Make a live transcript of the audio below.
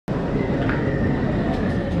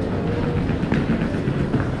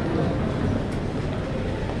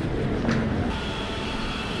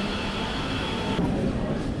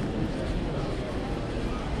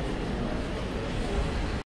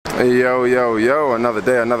Yo, yo, yo, another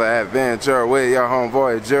day, another adventure with your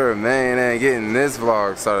homeboy Jermaine, and getting this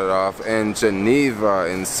vlog started off in Geneva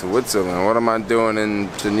in Switzerland. What am I doing in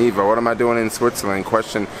Geneva? What am I doing in Switzerland?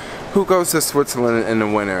 Question, who goes to Switzerland in the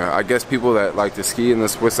winter? I guess people that like to ski in the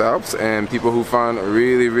Swiss Alps and people who find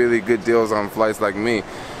really good deals on flights like me.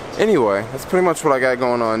 Anyway, that's pretty much what I got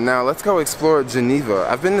going on. Now, let's go explore Geneva.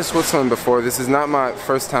 I've been to Switzerland before. This is not my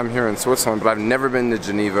first time here in Switzerland, but I've never been to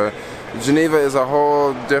Geneva. Geneva is a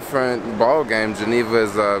whole different ball game. Geneva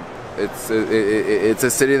is it's a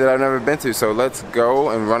city that I've never been to. So let's go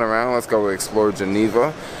and run around. Let's go explore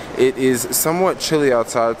Geneva. It is somewhat chilly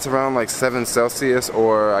outside. It's around like 7 Celsius,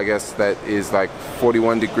 or I guess that is like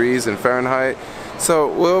 41 degrees in Fahrenheit.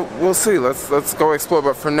 So we'll see. Let's go explore.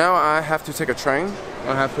 But for now, I have to take a train.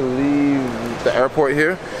 I have to leave the airport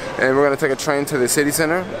here, and we're gonna take a train to the city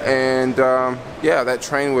center. And yeah, that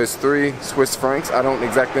train was 3 Swiss francs. I don't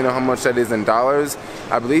exactly know how much that is in dollars.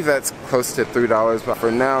 I believe that's close to $3. But for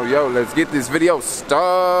now, yo, let's get this video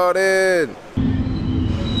started.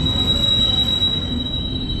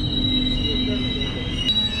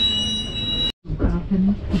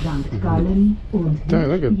 Dang,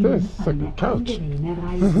 look at this. It's like a couch.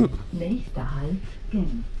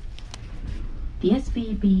 The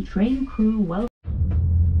SBB train crew welcome.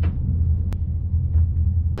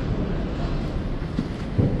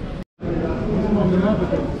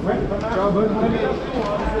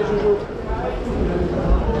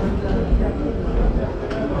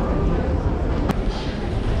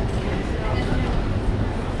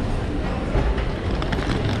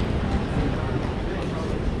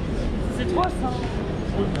 C'est 300.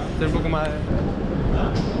 C'est beaucoup mal.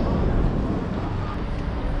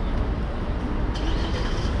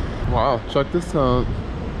 Wow, check this out.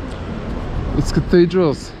 It's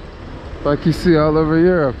cathedrals, like you see all over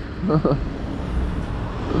Europe.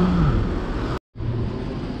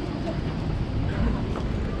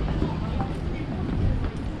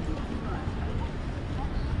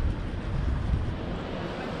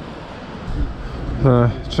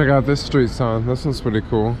 Check out this street sign. This one's pretty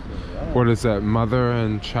cool. What is that? Mother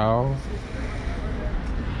and child?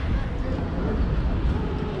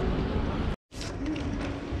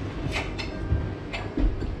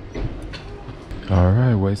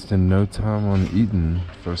 Alright, wasting no time on eating.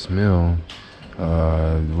 First meal.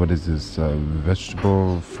 What is this?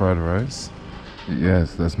 Vegetable fried rice?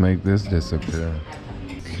 Yes, let's make this disappear.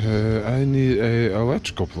 Okay, I need a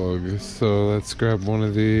electrical plug. So let's grab one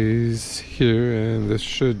of these here, and this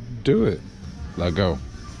should do it. Let go.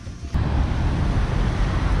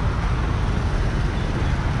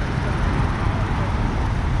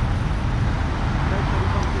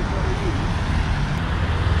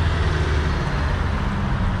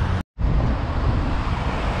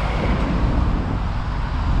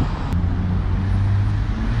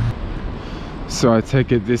 So I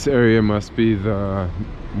take it this area must be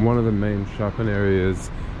one of the main shopping areas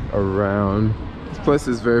around. This place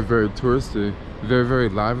is very touristy, very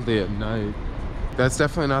lively at night. That's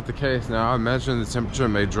definitely not the case now. I imagine the temperature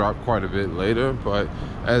may drop quite a bit later, but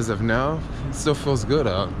as of now, it still feels good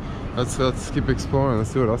out. Let's keep exploring. Let's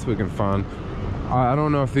see what else we can find. I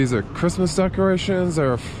don't know if these are Christmas decorations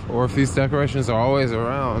or if these decorations are always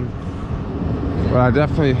around, but I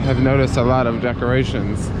definitely have noticed a lot of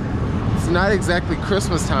decorations. It's not exactly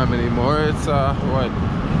Christmas time anymore. It's what?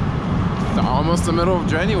 It's almost the middle of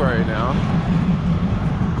January now.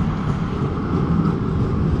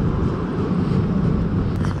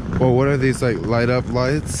 Well, what are these, like light up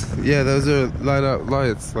lights? Yeah, those are light up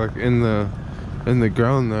lights, like in the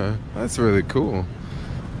ground there. That's really cool.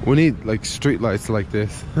 We need like street lights like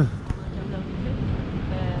this.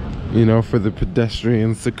 You know, for the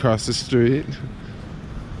pedestrians to cross the street.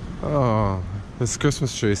 Oh. This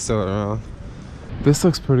Christmas tree is still around. This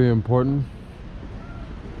looks pretty important.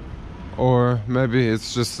 Or maybe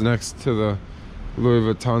it's just next to the Louis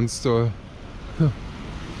Vuitton store.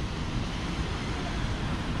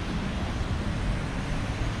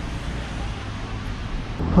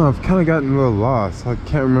 I've kind of gotten a little lost. I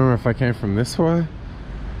can't remember if I came from this way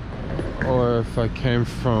or if I came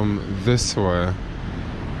from this way.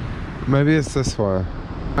 Maybe it's this way.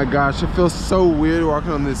 My gosh, it feels so weird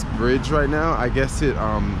walking on this bridge right now. I guess it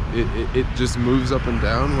just moves up and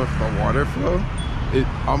down with the water flow. It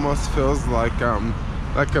almost feels like a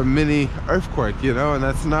mini earthquake, you know, and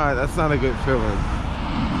that's not a good feeling.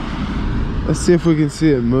 Let's see if we can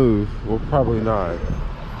see it move. Well, probably not.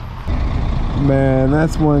 Man,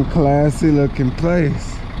 that's one classy looking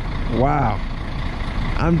place. Wow.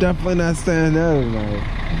 I'm definitely not staying there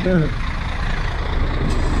tonight.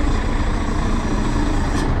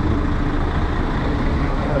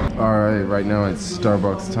 Alright, right now it's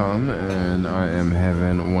Starbucks time and I am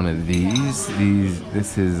having one of these.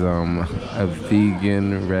 This is a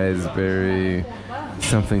vegan raspberry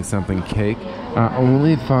something cake. I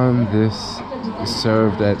only find this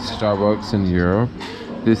served at Starbucks in Europe.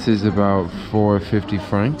 This is about 450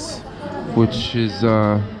 francs, which is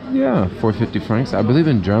yeah, 450 francs. I believe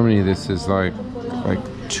in Germany this is like 3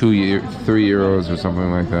 euros or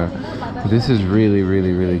something like that. This is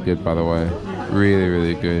really good, by the way.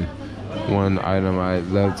 Really good. One item I'd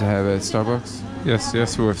love to have at Starbucks.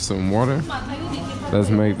 Yes, with some water. Let's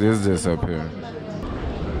make this up here.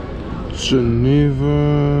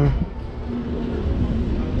 Geneva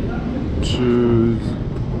to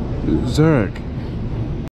Zurich.